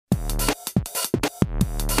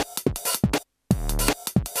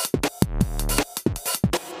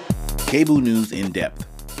KBOO News in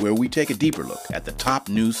Depth, where we take a deeper look at the top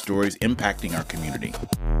news stories impacting our community.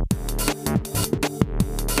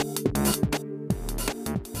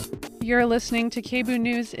 You're listening to KBOO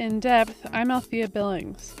News in Depth. I'm Althea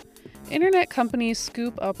Billings. Internet companies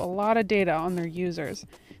scoop up a lot of data on their users.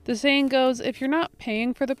 The saying goes, if you're not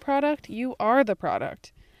paying for the product, you are the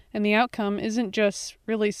product. And the outcome isn't just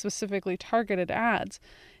really specifically targeted ads.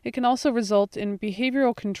 It can also result in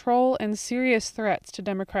behavioral control and serious threats to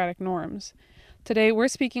democratic norms. Today, we're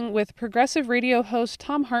speaking with progressive radio host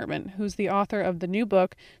Thom Hartmann, who's the author of the new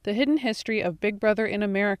book, The Hidden History of Big Brother in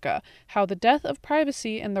America: How the Death of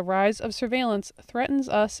Privacy and the Rise of Surveillance Threatens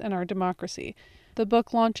Us and Our Democracy. The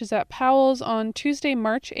book launches at Powell's on Tuesday,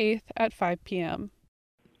 March 8th at 5 p.m.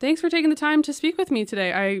 Thanks for taking the time to speak with me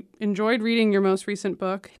today. I enjoyed reading your most recent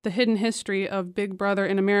book, The Hidden History of Big Brother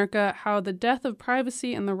in America: How the Death of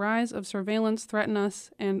Privacy and the Rise of Surveillance Threaten Us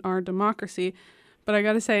and Our Democracy. But I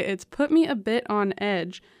gotta say, it's put me a bit on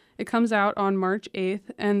edge. It comes out on March 8th,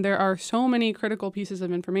 and there are so many critical pieces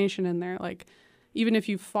of information in there. Like, even if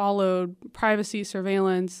you followed privacy,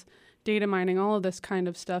 surveillance, data mining, all of this kind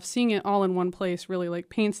of stuff, seeing it all in one place really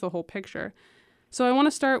paints the whole picture. So I want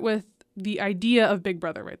to start with the idea of Big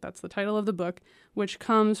Brother, right? That's the title of the book, which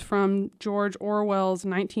comes from George Orwell's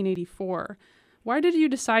 1984. Why did you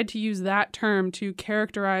decide to use that term to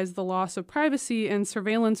characterize the loss of privacy and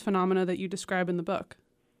surveillance phenomena that you describe in the book?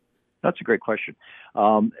 That's a great question.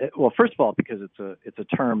 Well, first of all, because it's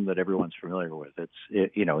a term that everyone's familiar with.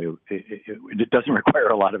 It doesn't require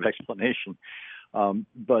a lot of explanation.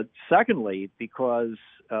 But secondly, because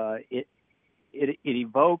it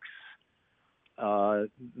evokes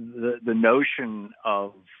the notion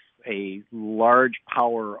of a large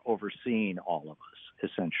power overseeing all of us,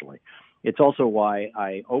 essentially. It's also why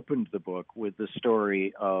I opened the book with the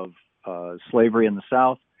story of slavery in the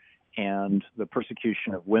South and the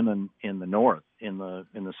persecution of women in the North in the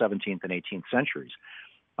 17th and 18th centuries.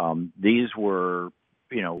 These were,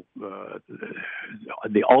 the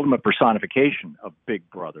ultimate personification of Big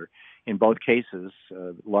Brother, in both cases,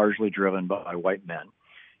 largely driven by white men.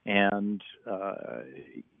 And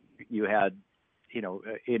you had,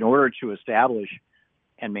 in order to establish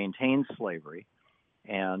and maintain slavery,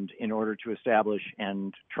 and in order to establish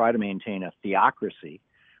and try to maintain a theocracy,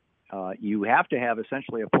 you have to have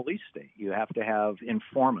essentially a police state. You have to have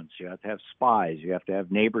informants. You have to have spies. You have to have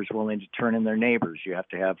neighbors willing to turn in their neighbors. You have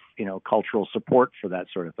to have, cultural support for that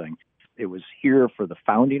sort of thing. It was here for the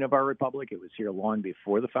founding of our republic. It was here long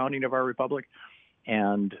before the founding of our republic.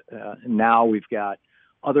 And now we've got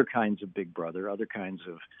other kinds of Big Brother, other kinds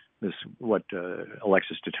of this, what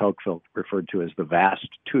Alexis de Tocqueville referred to as the vast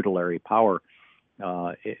tutelary power.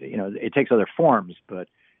 It takes other forms, but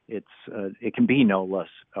it can be no less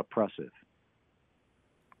oppressive.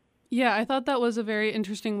 Yeah, I thought that was a very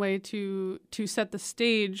interesting way to set the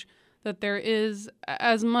stage, that there is,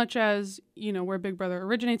 as much as, where Big Brother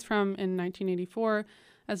originates from in 1984,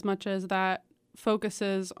 as much as that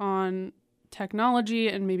focuses on technology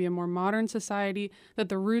and maybe a more modern society, that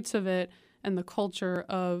the roots of it and the culture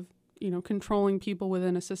of controlling people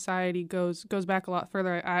within a society goes back a lot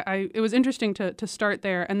further. It was interesting to start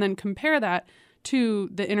there and then compare that to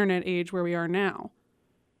the internet age where we are now.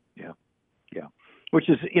 Yeah. Which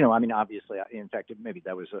is, obviously, in fact, maybe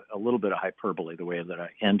that was a little bit of hyperbole, the way that I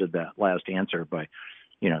ended that last answer by,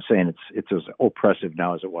 saying it's as oppressive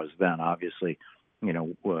now as it was then. Obviously,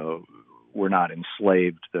 we're not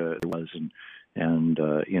enslaved as it was and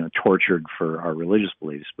tortured for our religious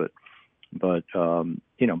beliefs, but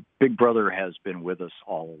Big Brother has been with us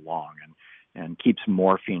all along and keeps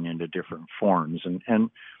morphing into different forms. And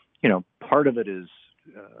part of it is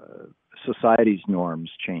society's norms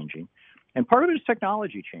changing, and part of it is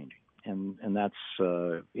technology changing. And that's,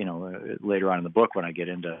 later on in the book when I get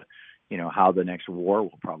into, how the next war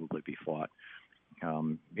will probably be fought,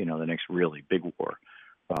 the next really big war.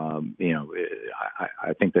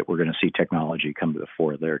 I think that we're going to see technology come to the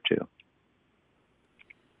fore there too.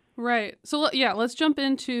 Right. So, let's jump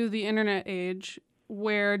into the internet age,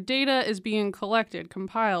 where data is being collected,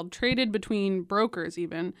 compiled, traded between brokers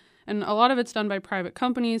even. And a lot of it's done by private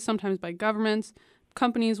companies, sometimes by governments.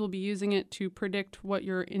 Companies will be using it to predict what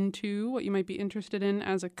you're into, what you might be interested in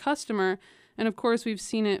as a customer. And of course, we've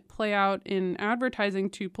seen it play out in advertising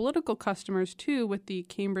to political customers too, with the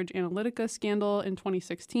Cambridge Analytica scandal in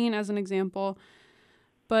 2016 as an example.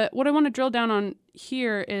 But what I want to drill down on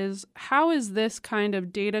here is, how is this kind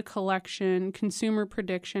of data collection, consumer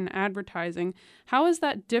prediction, advertising, how is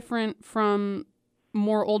that different from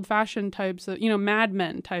more old-fashioned types of, Mad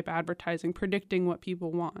Men type advertising, predicting what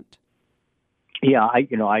people want? Yeah,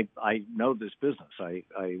 I know this business. I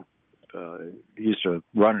used to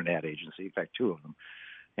run an ad agency, in fact, two of them,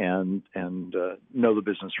 and know the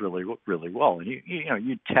business really well. And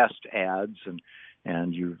you test ads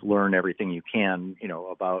and you learn everything you can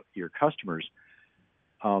about your customers.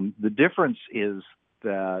 The difference is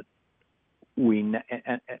that you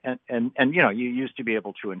used to be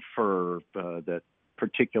able to infer that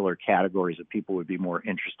particular categories of people would be more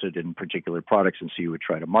interested in particular products, and so you would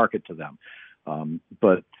try to market to them.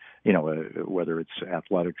 But whether it's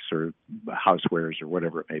athletics or housewares or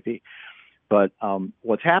whatever it may be. But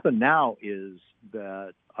what's happened now is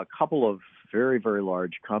that a couple of very, very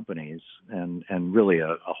large companies, and really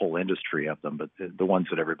a whole industry of them, but the ones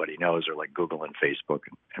that everybody knows are like Google and Facebook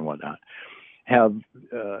and whatnot, have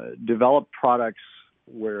developed products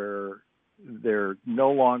where they're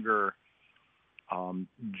no longer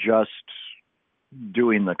just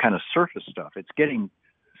doing the kind of surface stuff. It's getting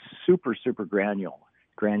super, super granular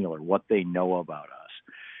what they know about us,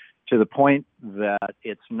 to the point that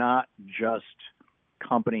it's not just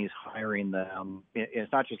companies hiring them.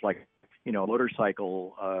 It's not just like a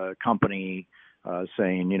motorcycle company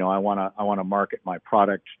saying, I want to market my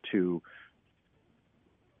product to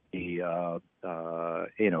the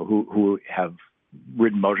who have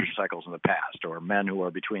ridden motorcycles in the past, or men who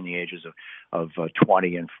are between the ages of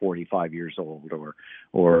 20 and 45 years old,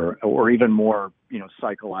 or even more,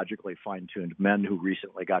 psychologically fine-tuned men who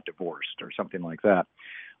recently got divorced or something like that.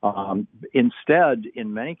 Instead,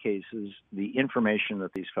 in many cases, the information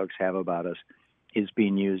that these folks have about us is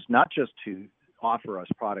being used not just to offer us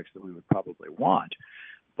products that we would probably want,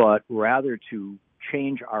 but rather to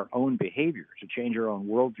change our own behavior, to change our own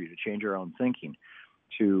worldview, to change our own thinking,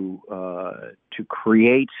 to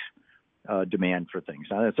create demand for things.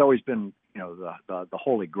 Now, it's always been, the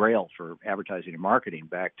holy grail for advertising and marketing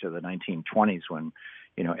back to the 1920s when,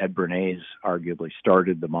 Ed Bernays arguably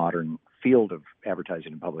started the modern field of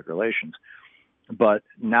advertising and public relations. But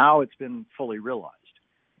now it's been fully realized.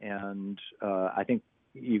 And I think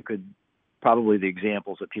you could probably, the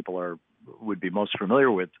examples that people would be most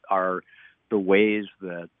familiar with are the ways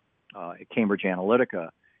that Cambridge Analytica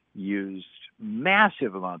used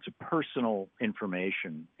massive amounts of personal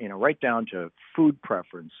information, right down to food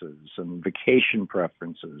preferences and vacation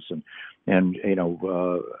preferences and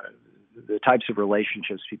the types of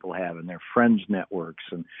relationships people have and their friends networks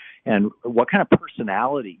and what kind of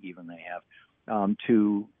personality even they have,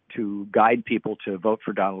 to guide people to vote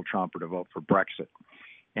for Donald Trump or to vote for Brexit.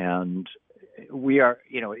 And we are,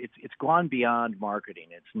 it's gone beyond marketing.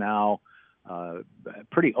 It's now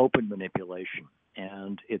pretty open manipulation,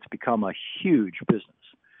 and it's become a huge business.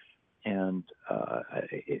 And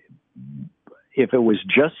if it was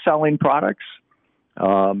just selling products,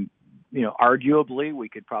 arguably we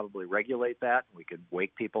could probably regulate that. We could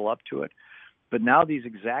wake people up to it. But now these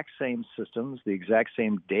exact same systems, the exact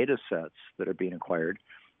same data sets that are being acquired,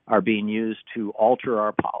 are being used to alter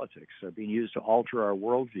our politics, are being used to alter our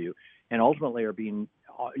worldview, and ultimately are being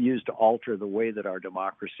used to alter the way that our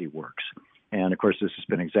democracy works. And of course, this has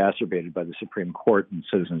been exacerbated by the Supreme Court and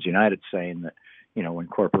Citizens United saying that, when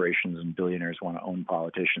corporations and billionaires want to own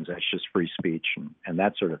politicians, that's just free speech and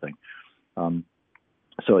that sort of thing.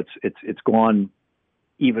 So it's gone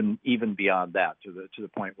even beyond that to the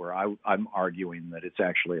point where I'm arguing that it's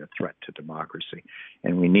actually a threat to democracy,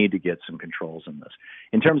 and we need to get some controls in this.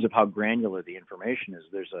 In terms of how granular the information is,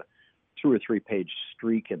 there's a 2 or 3 page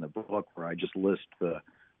streak in the book where I just list the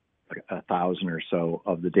 1,000 or so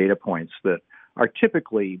of the data points that are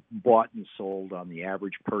typically bought and sold on the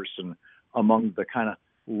average person among the kind of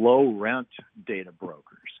low rent data brokers.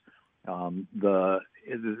 The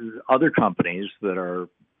other companies that are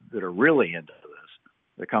really into this,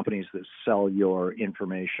 the companies that sell your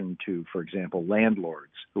information to, for example,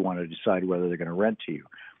 landlords who want to decide whether they're going to rent to you,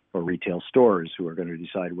 or retail stores who are going to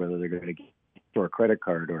decide whether they're going to store a credit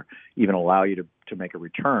card or even allow you to make a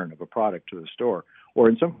return of a product to the store, or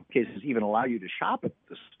in some cases even allow you to shop at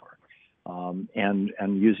the store,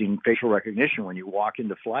 and using facial recognition when you walk in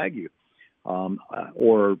to flag you,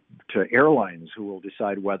 or to airlines who will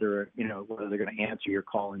decide whether they're going to answer your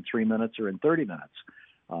call in 3 minutes or in 30 minutes,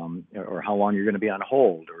 or how long you're going to be on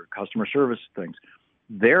hold, or customer service things.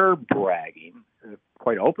 They're bragging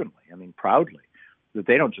quite openly, proudly, that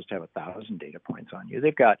they don't just have 1,000 data points on you.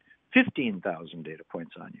 They've got 15,000 data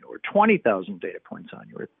points on you, or 20,000 data points on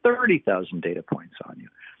you, or 30,000 data points on you.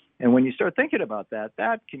 And when you start thinking about that,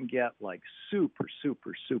 that can get like super,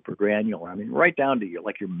 super, super granular. Right down to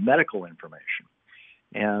your medical information.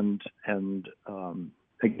 And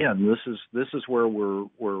again, this is where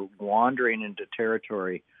we're wandering into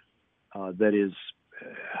territory that is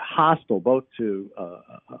hostile both to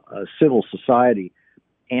a civil society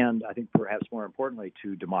and I think perhaps more importantly,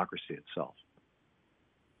 to democracy itself.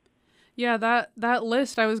 Yeah, that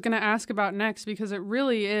list I was going to ask about next, because it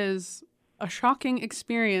really is a shocking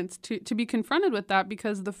experience to be confronted with that,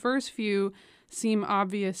 because the first few seem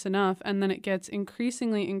obvious enough, and then it gets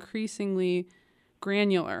increasingly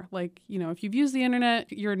granular. Like, if you've used the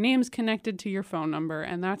internet, your name's connected to your phone number,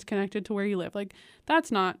 and that's connected to where you live. Like,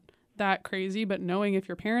 that's not that crazy, but knowing if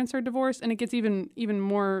your parents are divorced, and it gets even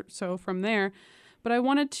more so from there. But I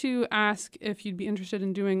wanted to ask if you'd be interested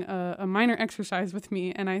in doing a minor exercise with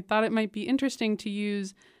me, and I thought it might be interesting to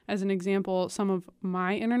use as an example some of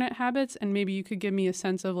my internet habits, and maybe you could give me a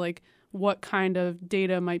sense of like what kind of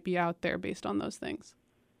data might be out there based on those things.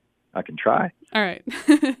 I can try. All right.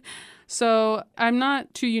 So I'm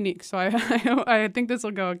not too unique, so I think this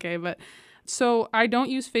will go okay. But so I don't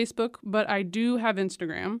use Facebook, but I do have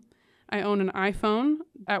Instagram. I own an iPhone.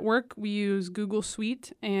 At work, we use Google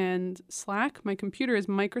Suite and Slack. My computer is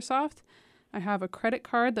Microsoft. I have a credit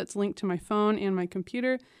card that's linked to my phone and my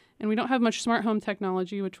computer. And we don't have much smart home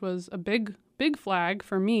technology, which was a big flag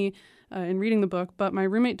for me in reading the book. But my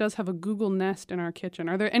roommate does have a Google Nest in our kitchen.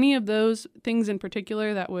 Are there any of those things in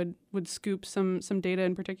particular that would scoop some data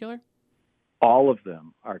in particular? All of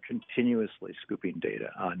them are continuously scooping data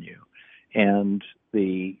on you. And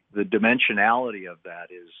the dimensionality of that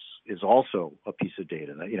is also a piece of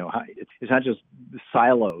data. It's not just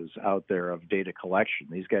silos out there of data collection.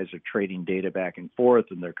 These guys are trading data back and forth,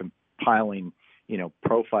 and they're compiling,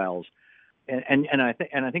 profiles. And I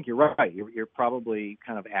think you're right. You're probably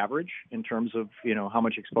kind of average in terms of how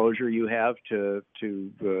much exposure you have to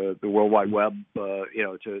the World Wide Web,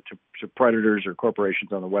 to predators or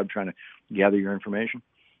corporations on the web trying to gather your information.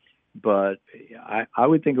 But I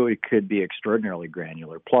would think it could be extraordinarily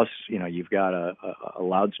granular. Plus, you've got a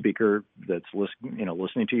loudspeaker that's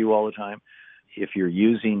listening to you all the time. If you're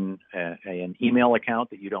using an email account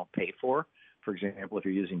that you don't pay for example, if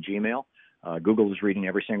you're using Gmail, Google is reading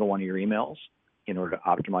every single one of your emails in order to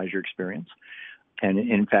optimize your experience. And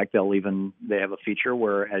in fact, they have a feature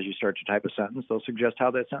where as you start to type a sentence, they'll suggest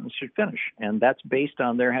how that sentence should finish. And that's based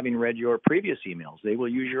on their having read your previous emails. They will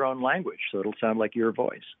use your own language, so it'll sound like your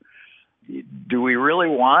voice. Do we really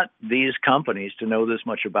want these companies to know this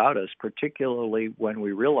much about us, particularly when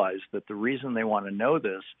we realize that the reason they want to know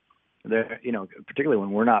this, particularly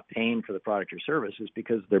when we're not paying for the product or service, is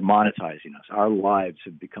because they're monetizing us. Our lives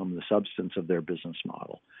have become the substance of their business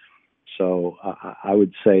model. So I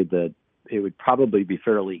would say that it would probably be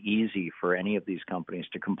fairly easy for any of these companies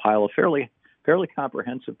to compile a fairly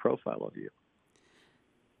comprehensive profile of you.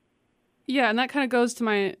 Yeah, and that kind of goes to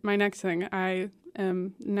my next thing. I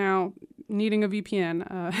am now needing a VPN.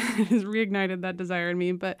 It has reignited that desire in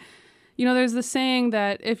me. But, there's the saying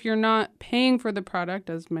that if you're not paying for the product,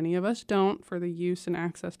 as many of us don't, for the use and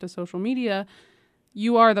access to social media,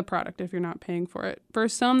 you are the product if you're not paying for it. For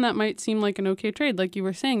some, that might seem like an okay trade. Like you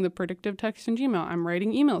were saying, the predictive text in Gmail. I'm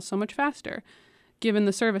writing emails so much faster. Given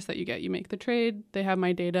the service that you get, you make the trade, they have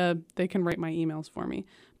my data, they can write my emails for me.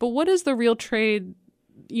 But what is the real trade,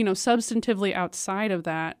 substantively outside of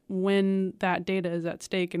that when that data is at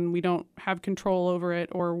stake and we don't have control over it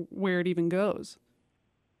or where it even goes?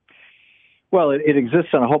 Well, it exists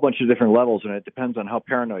on a whole bunch of different levels, and it depends on how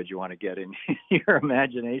paranoid you want to get in your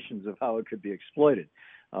imaginations of how it could be exploited.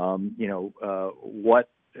 Are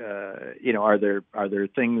there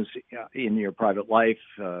things in your private life,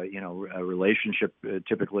 a relationship,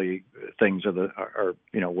 typically things are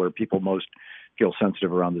where people most feel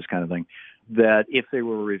sensitive around this kind of thing, that if they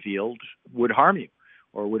were revealed would harm you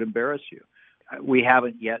or would embarrass you. We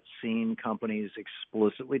haven't yet seen companies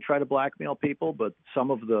explicitly try to blackmail people, but some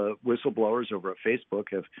of the whistleblowers over at Facebook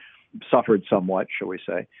have suffered somewhat, shall we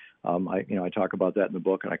say. I talk about that in the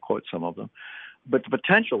book, and I quote some of them. But the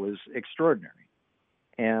potential is extraordinary.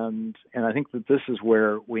 And I think that this is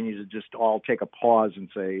where we need to just all take a pause and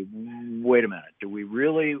say, wait a minute, do we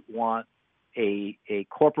really want a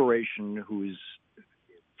corporation whose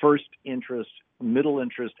first interest, middle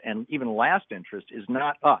interest, and even last interest is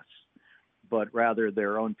not us, but rather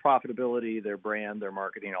their own profitability, their brand, their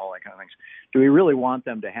marketing, all that kind of things? Do we really want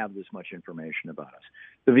them to have this much information about us?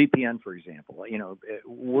 The VPN, for example,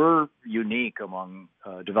 we're unique among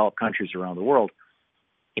developed countries around the world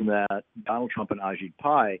in that Donald Trump and Ajit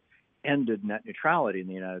Pai ended net neutrality in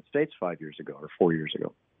the United States 5 years ago or 4 years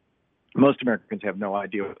ago. Most Americans have no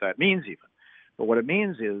idea what that means even. But what it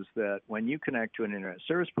means is that when you connect to an internet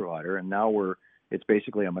service provider, and now it's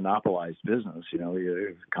basically a monopolized business.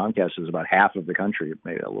 Comcast is about half of the country,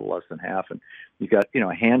 maybe a little less than half, and you've got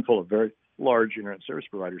a handful of very large internet service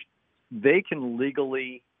providers. They can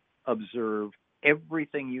legally observe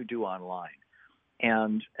everything you do online,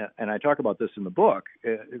 and I talk about this in the book,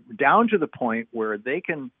 down to the point where they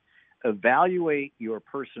can evaluate your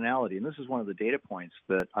personality. And this is one of the data points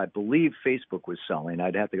that I believe Facebook was selling.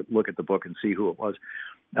 I'd have to look at the book and see who it was.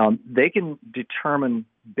 They can determine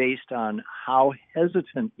based on how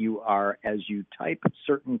hesitant you are as you type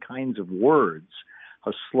certain kinds of words,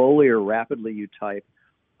 how slowly or rapidly you type,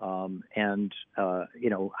 and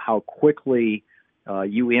how quickly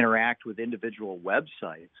you interact with individual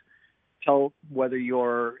websites. Tell whether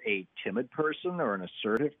you're a timid person or an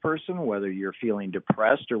assertive person, whether you're feeling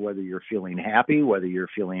depressed or whether you're feeling happy, whether you're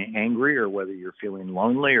feeling angry or whether you're feeling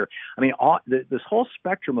lonely, or this whole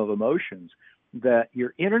spectrum of emotions that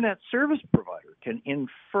your internet service provider can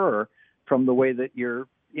infer from the way that you're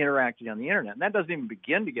interacting on the internet. And that doesn't even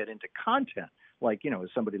begin to get into content. Like, is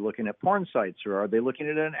somebody looking at porn sites, or are they looking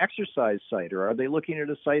at an exercise site, or are they looking at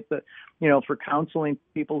a site that, for counseling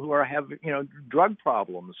people who have drug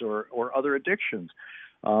problems or other addictions?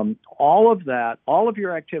 All of that, all of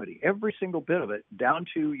your activity, every single bit of it, down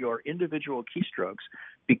to your individual keystrokes,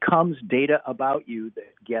 becomes data about you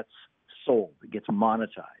that gets sold, it gets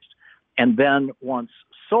monetized. And then once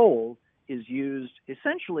sold, is used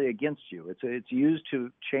essentially against you. It's used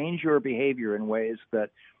to change your behavior in ways that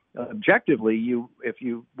objectively, if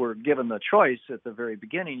you were given the choice at the very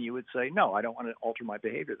beginning, you would say, no, I don't want to alter my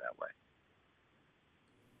behavior that way.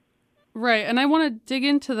 Right. And I want to dig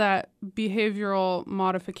into that behavioral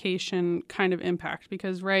modification kind of impact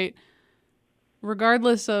because, right,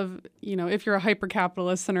 regardless of, if you're a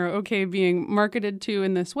hyper-capitalist and are okay being marketed to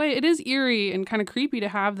in this way, it is eerie and kind of creepy to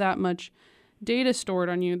have that much data stored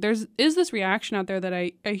on you. Is this reaction out there that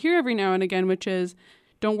I hear every now and again, which is,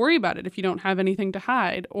 don't worry about it if you don't have anything to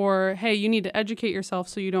hide, or, hey, you need to educate yourself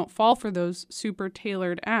so you don't fall for those super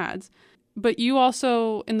tailored ads. But you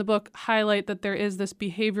also, in the book, highlight that there is this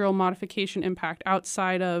behavioral modification impact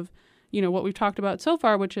outside of, what we've talked about so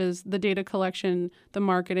far, which is the data collection, the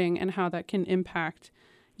marketing, and how that can impact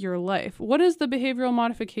your life. What does the behavioral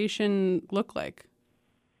modification look like?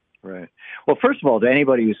 Right. Well, first of all, to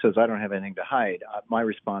anybody who says, I don't have anything to hide, my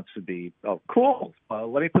response would be, oh, cool.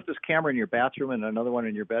 Let me put this camera in your bathroom and another one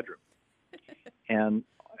in your bedroom. And,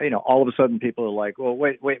 all of a sudden people are like, well,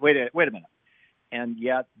 wait a minute. And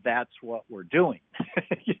yet that's what we're doing.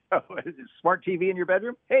 Smart TV in your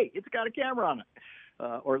bedroom? Hey, it's got a camera on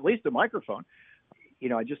it, or at least a microphone.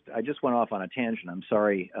 I just went off on a tangent. I'm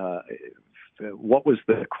sorry. What was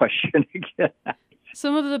the question again?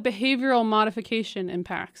 Some of the behavioral modification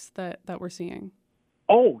impacts that we're seeing.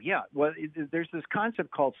 Oh, yeah. Well, there's this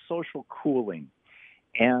concept called social cooling.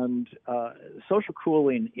 And social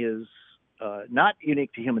cooling is not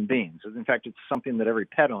unique to human beings. In fact, it's something that every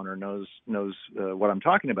pet owner knows what I'm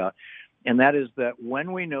talking about. And that is that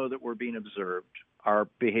when we know that we're being observed, our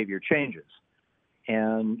behavior changes.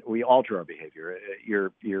 And we alter our behavior.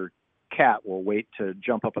 Your cat will wait to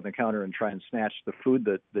jump up on the counter and try and snatch the food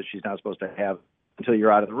that she's not supposed to have until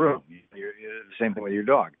you're out of the room. You're the same thing with your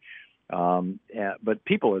dog. But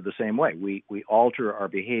people are the same way. We alter our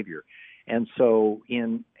behavior. And so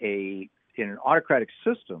in an autocratic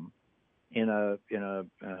system, in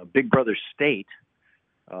a big brother state,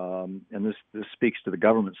 and this speaks to the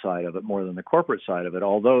government side of it more than the corporate side of it,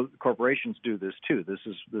 although corporations do this too.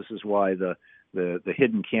 This is why the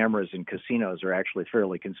hidden cameras in casinos are actually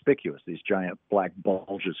fairly conspicuous, these giant black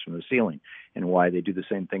bulges from the ceiling, and why they do the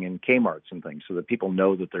same thing in Kmart's and things, so that people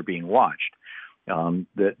know that they're being watched.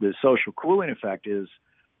 The social cooling effect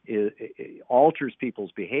it alters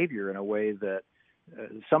people's behavior in a way that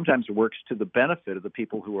sometimes works to the benefit of the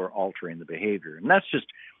people who are altering the behavior. And that's just,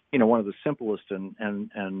 one of the simplest and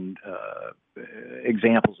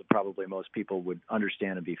examples that probably most people would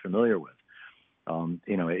understand and be familiar with.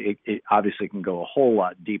 It obviously can go a whole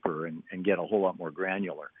lot deeper and get a whole lot more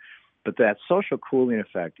granular. But that social cooling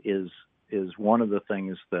effect is one of the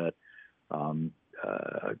things that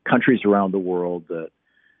countries around the world the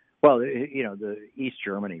East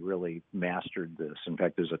Germany really mastered this. In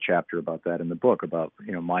fact, there's a chapter about that in the book about,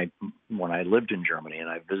 when I lived in Germany and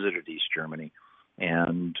I visited East Germany,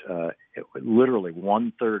 and literally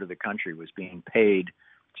 1/3 of the country was being paid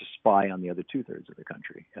to spy on the other 2/3 of the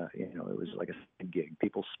country. It was like a gig.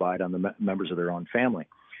 People spied on the members of their own family.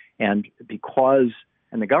 And the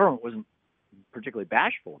government wasn't particularly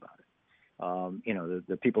bashful about it.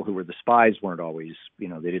 The people who were the spies weren't always, they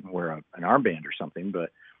didn't wear an armband or something,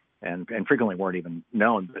 and frequently weren't even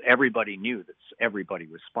known, but everybody knew that everybody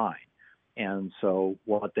was spying. And so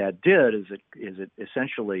what that did is it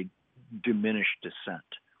essentially diminished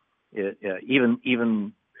dissent. It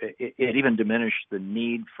even diminished the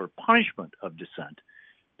need for punishment of dissent,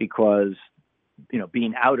 because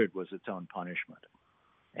being outed was its own punishment.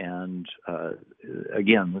 And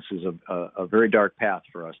again, this is a very dark path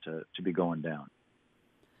for us to be going down.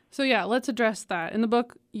 So yeah, let's address that. In the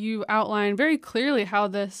book, you outline very clearly how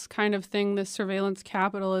this kind of thing, this surveillance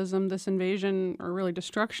capitalism, this invasion or really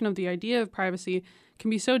destruction of the idea of privacy can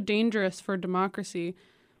be so dangerous for democracy.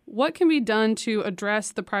 What can be done to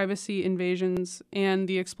address the privacy invasions and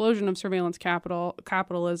the explosion of surveillance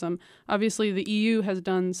capitalism? Obviously, the EU has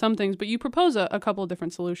done some things, but you propose a couple of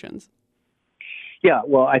different solutions. Yeah,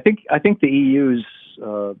 well, I think the EU's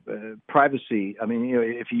privacy. I mean,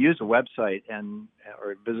 if you use a website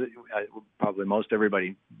or visit, probably most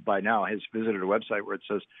everybody by now has visited a website where it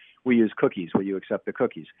says we use cookies. Will you accept the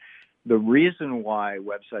cookies? The reason why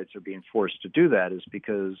websites are being forced to do that is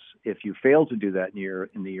because if you fail to do that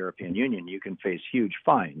in the European Union, you can face huge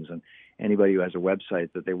fines. And anybody who has a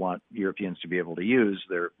website that they want Europeans to be able to use,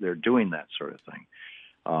 they're doing that sort of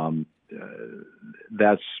thing.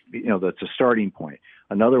 That's a starting point.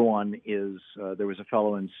 Another one is there was a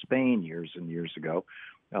fellow in Spain years and years ago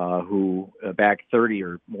who back 30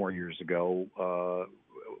 or more years ago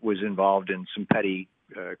was involved in some petty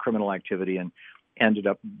criminal activity and ended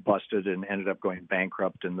up busted and ended up going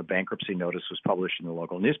bankrupt, and the bankruptcy notice was published in the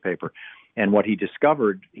local newspaper. And what he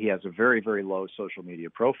discovered, he has a very, very low social media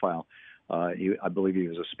profile. I believe he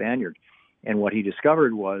was a Spaniard. And what he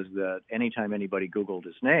discovered was that anytime anybody Googled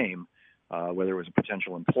his name, whether it was a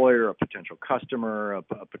potential employer, a potential customer,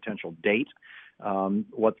 a potential date,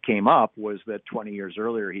 what came up was that 20 years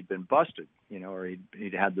earlier he'd been busted, or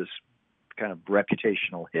he'd had this kind of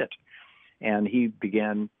reputational hit. And he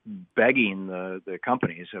began begging the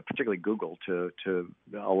companies, particularly Google, to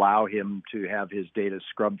allow him to have his data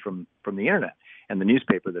scrubbed from the internet and the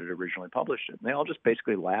newspaper that had originally published it. And they all just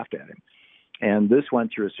basically laughed at him. And this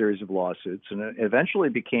went through a series of lawsuits, and it eventually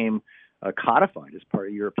became codified as part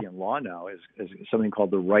of European law now as something called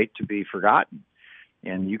the right to be forgotten.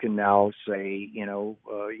 And you can now say,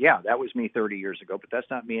 yeah, that was me 30 years ago, but that's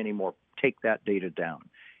not me anymore. Take that data down.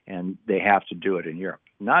 And they have to do it in Europe.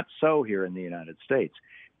 Not so here in the United States.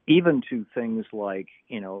 Even to things like,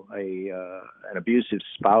 an abusive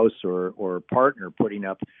spouse or partner putting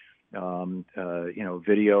up,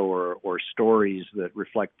 video or stories that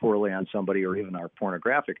reflect poorly on somebody, or even are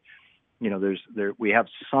pornographic. We have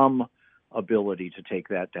some ability to take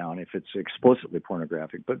that down if it's explicitly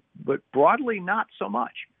pornographic, but broadly not so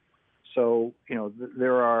much. So,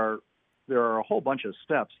 there are a whole bunch of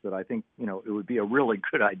steps that I think, it would be a really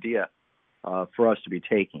good idea for us to be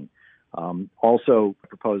taking. Also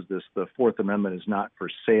propose the Fourth Amendment is not for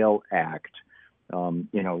sale act,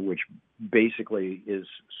 which basically is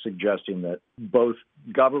suggesting that both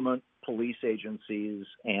government, police agencies,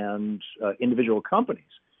 and individual companies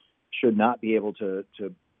should not be able to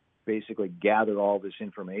basically gather all this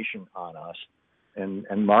information on us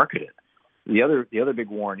and market it. The other big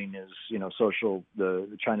warning is,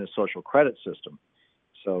 China's social credit system.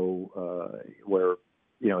 So where,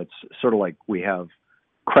 it's sort of like we have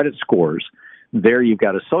credit scores. There you've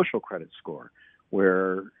got a social credit score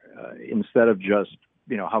where instead of just,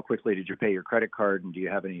 how quickly did you pay your credit card and do you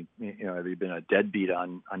have any, have you been a deadbeat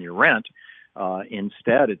on your rent?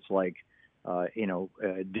 Instead, it's like,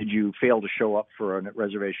 did you fail to show up for a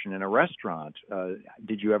reservation in a restaurant?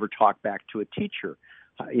 Did you ever talk back to a teacher?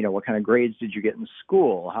 What kind of grades did you get in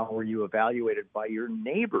school? How were you evaluated by your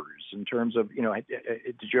neighbors in terms of,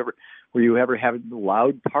 were you ever having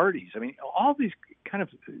loud parties? I mean, all these kind of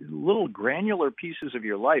little granular pieces of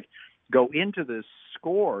your life go into this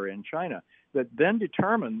score in China that then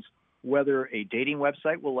determines whether a dating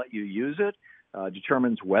website will let you use it,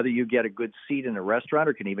 determines whether you get a good seat in a restaurant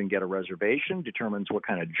or can even get a reservation, determines what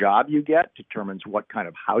kind of job you get, determines what kind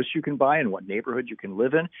of house you can buy and what neighborhood you can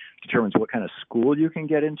live in, determines what kind of school you can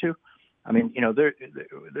get into. I mean,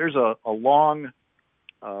 there's a long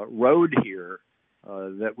road here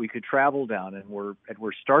that we could travel down, and we're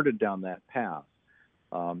started down that path.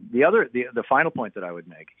 The final point that I would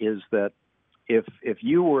make is that if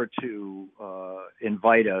you were to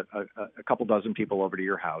invite a couple dozen people over to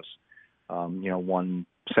your house, one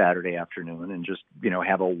Saturday afternoon and just,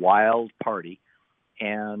 have a wild party.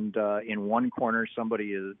 And in one corner,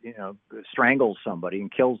 somebody is, strangles somebody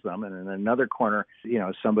and kills them. And in another corner,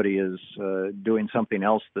 somebody is doing something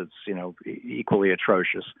else that's, equally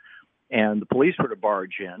atrocious. And the police were to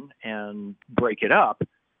barge in and break it up.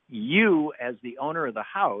 You, as the owner of the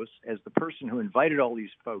house, as the person who invited all these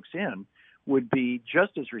folks in, would be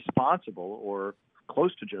just as responsible or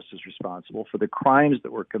close to just as responsible for the crimes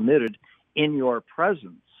that were committed in your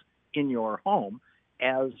presence, in your home,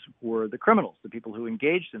 as were the criminals, the people who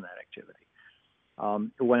engaged in that activity.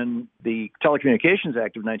 When the Telecommunications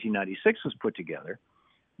Act of 1996 was put together,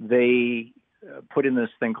 they put in this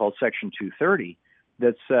thing called Section 230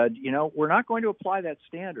 that said, we're not going to apply that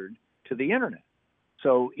standard to the internet.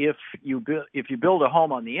 So if you build a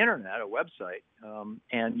home on the internet, a website,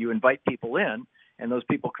 and you invite people in, and those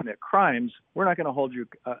people commit crimes, we're not going to hold you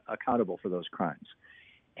accountable for those crimes.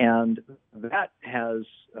 And that has,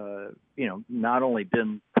 not only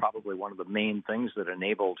been probably one of the main things that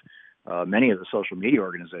enabled many of the social media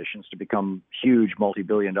organizations to become huge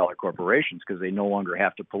multi-billion-dollar corporations because they no longer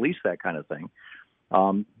have to police that kind of thing,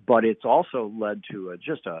 but it's also led to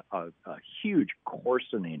just a huge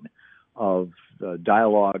coarsening of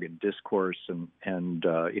dialogue and discourse and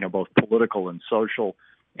both political and social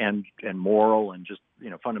and moral and just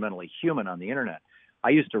fundamentally human on the internet. I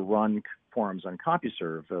used to run forums on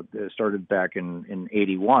CompuServe. It started back in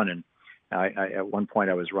 81, and at one point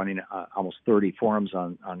I was running almost 30 forums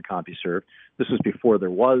on CompuServe. This was before there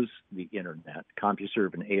was the internet.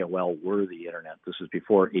 CompuServe and AOL were the internet. This was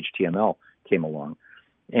before HTML came along,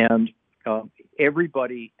 and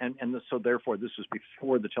everybody, so therefore this was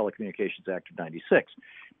before the Telecommunications Act of '96,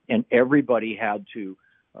 and everybody had to,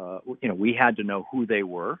 we had to know who they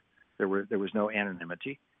were. There was no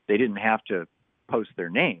anonymity. They didn't have to post their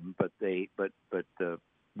name, but the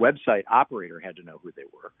website operator had to know who they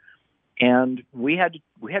were, and we had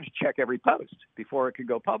to check every post before it could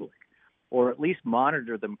go public, or at least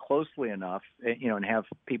monitor them closely enough, and have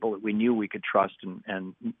people that we knew we could trust,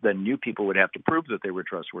 and then new people would have to prove that they were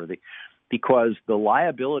trustworthy, because the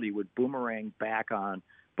liability would boomerang back on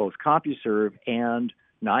both CompuServe and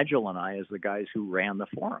Nigel and I as the guys who ran the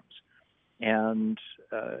forums. And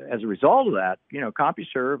as a result of that,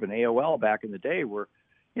 CompuServe and AOL back in the day were,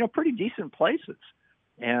 pretty decent places.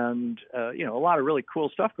 And, a lot of really cool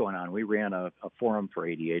stuff going on. We ran a forum for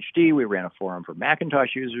ADHD. We ran a forum for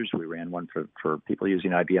Macintosh users. We ran one for people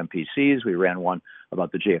using IBM PCs. We ran one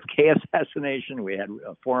about the JFK assassination. We had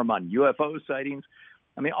a forum on UFO sightings.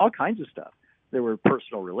 I mean, all kinds of stuff. There were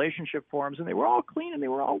personal relationship forums, and they were all clean, and they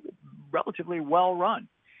were all relatively well run.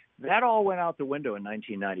 That all went out the window in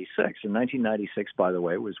 1996. In 1996, by the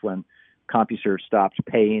way, was when CompuServe stopped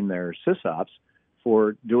paying their sysops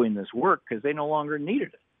for doing this work because they no longer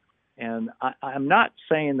needed it. And I'm not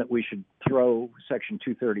saying that we should throw Section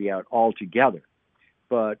 230 out altogether,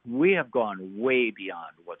 but we have gone way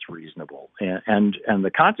beyond what's reasonable. And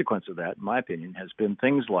the consequence of that, in my opinion, has been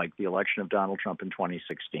things like the election of Donald Trump in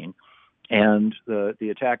 2016 and the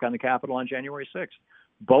attack on the Capitol on January 6th,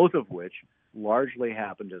 both of which largely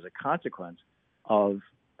happened as a consequence of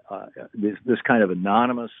this kind of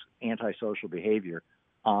anonymous antisocial behavior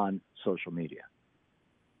on social media.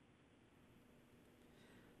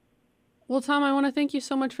 Well, Tom, I want to thank you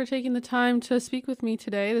so much for taking the time to speak with me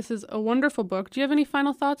today. This is a wonderful book. Do you have any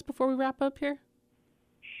final thoughts before we wrap up here?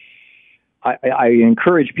 I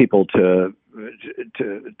encourage people to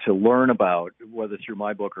learn about, whether through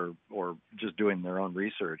my book or just doing their own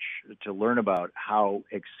research, to learn about how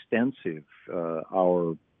extensive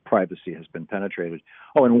our privacy has been penetrated.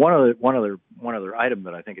 Oh, and one other item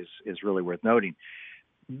that I think is really worth noting,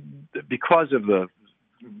 because of the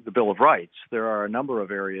Bill of Rights, there are a number of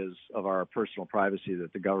areas of our personal privacy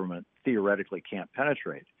that the government theoretically can't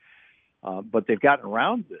penetrate, but they've gotten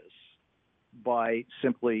around this by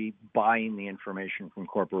simply buying the information from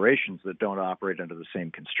corporations that don't operate under the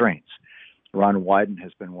same constraints. Ron Wyden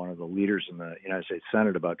has been one of the leaders in the United States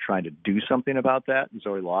Senate about trying to do something about that, and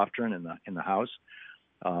Zoe Lofgren in the House.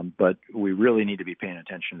 But we really need to be paying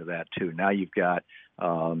attention to that too. Now you've got,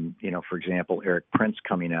 for example, Eric Prince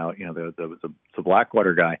coming out, the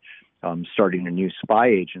Blackwater guy, starting a new spy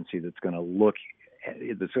agency that's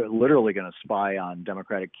literally going to spy on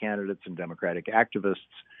Democratic candidates and Democratic activists,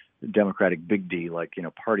 Democratic big D, like,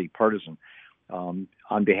 partisan, on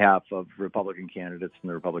behalf of Republican candidates and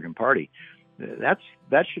the Republican Party. That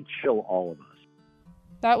should chill all of us.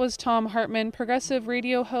 That was Thom Hartmann, progressive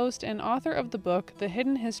radio host and author of the book, The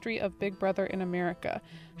Hidden History of Big Brother in America,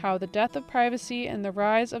 How the Death of Privacy and the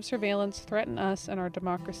Rise of Surveillance Threaten Us and Our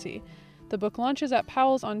Democracy. The book launches at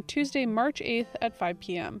Powell's on Tuesday, March 8th at 5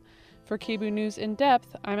 p.m. For KBOO News In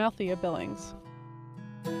Depth, I'm Althea Billings.